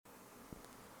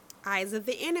Eyes of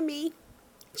the enemy.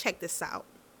 Check this out.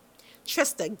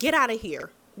 Trista, get out of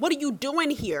here. What are you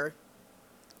doing here?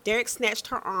 Derek snatched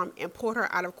her arm and pulled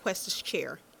her out of Questa's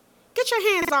chair. Get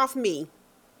your hands off me.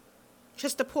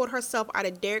 Trista pulled herself out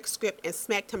of Derek's grip and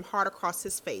smacked him hard across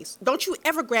his face. Don't you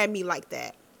ever grab me like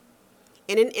that.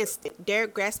 In an instant,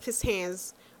 Derek grasped his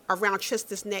hands around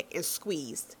Trista's neck and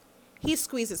squeezed. He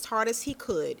squeezed as hard as he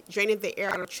could, draining the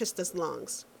air out of Trista's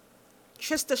lungs.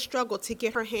 Trista struggled to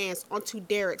get her hands onto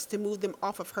Derek's to move them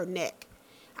off of her neck.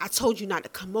 I told you not to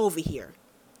come over here,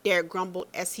 Derek grumbled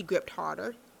as he gripped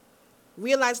harder.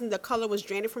 Realizing the color was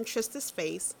draining from Trista's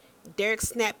face, Derek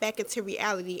snapped back into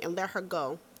reality and let her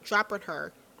go, dropping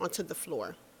her onto the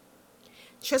floor.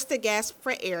 Trista gasped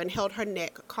for air and held her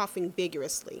neck, coughing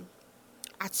vigorously.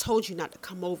 I told you not to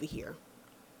come over here.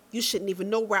 You shouldn't even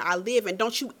know where I live, and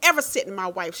don't you ever sit in my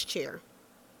wife's chair.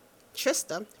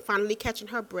 Trista, finally catching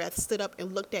her breath, stood up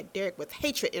and looked at Derek with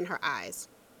hatred in her eyes.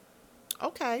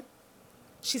 Okay,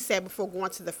 she said before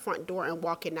going to the front door and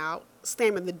walking out,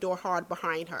 slamming the door hard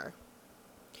behind her.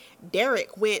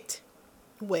 Derek went,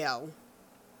 well,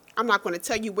 I'm not going to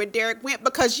tell you where Derek went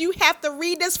because you have to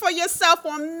read this for yourself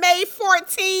on May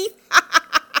 14th.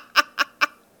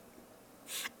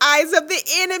 Eyes of the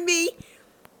Enemy,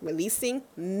 releasing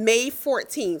May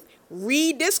 14th.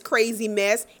 Read this crazy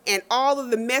mess and all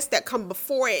of the mess that come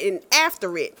before it and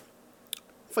after it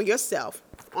for yourself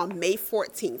on May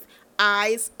 14th.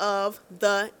 Eyes of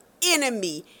the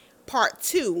Enemy, part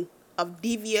 2 of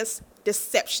Devious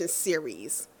Deception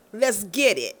series. Let's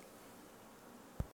get it.